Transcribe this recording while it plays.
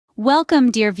Welcome,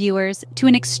 dear viewers, to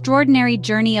an extraordinary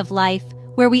journey of life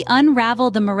where we unravel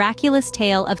the miraculous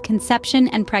tale of conception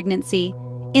and pregnancy.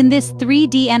 In this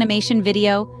 3D animation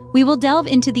video, we will delve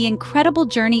into the incredible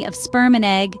journey of sperm and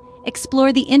egg,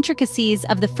 explore the intricacies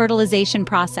of the fertilization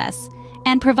process,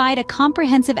 and provide a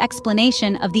comprehensive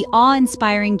explanation of the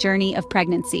awe-inspiring journey of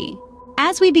pregnancy.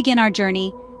 As we begin our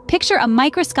journey, picture a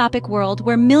microscopic world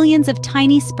where millions of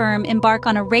tiny sperm embark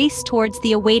on a race towards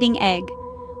the awaiting egg.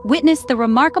 Witness the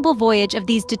remarkable voyage of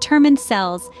these determined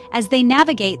cells as they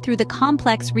navigate through the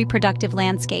complex reproductive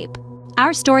landscape.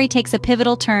 Our story takes a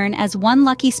pivotal turn as one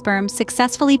lucky sperm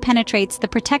successfully penetrates the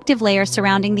protective layer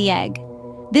surrounding the egg.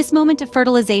 This moment of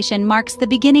fertilization marks the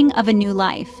beginning of a new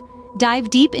life.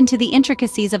 Dive deep into the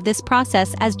intricacies of this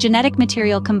process as genetic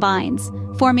material combines,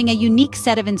 forming a unique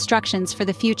set of instructions for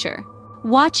the future.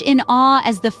 Watch in awe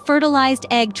as the fertilized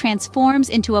egg transforms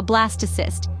into a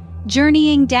blastocyst,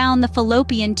 journeying down the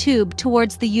fallopian tube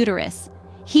towards the uterus.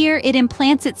 Here, it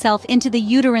implants itself into the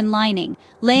uterine lining,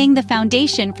 laying the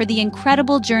foundation for the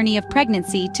incredible journey of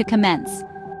pregnancy to commence.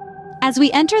 As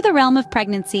we enter the realm of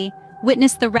pregnancy,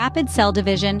 witness the rapid cell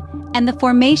division and the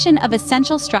formation of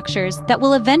essential structures that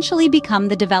will eventually become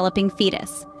the developing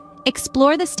fetus.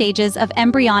 Explore the stages of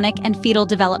embryonic and fetal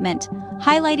development,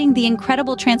 highlighting the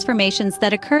incredible transformations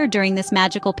that occur during this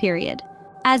magical period.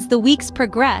 As the weeks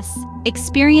progress,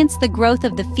 experience the growth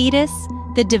of the fetus,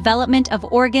 the development of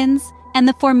organs, and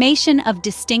the formation of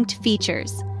distinct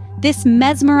features. This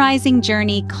mesmerizing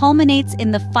journey culminates in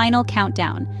the final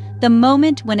countdown, the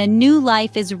moment when a new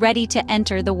life is ready to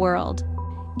enter the world.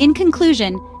 In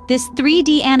conclusion, this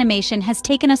 3D animation has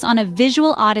taken us on a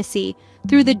visual odyssey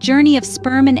through the journey of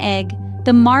sperm and egg,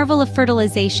 the marvel of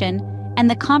fertilization, and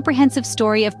the comprehensive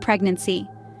story of pregnancy.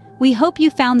 We hope you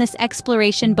found this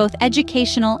exploration both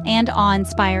educational and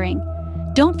awe-inspiring.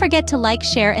 Don't forget to like,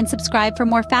 share, and subscribe for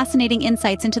more fascinating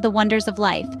insights into the wonders of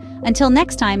life. Until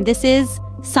next time, this is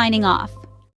signing off.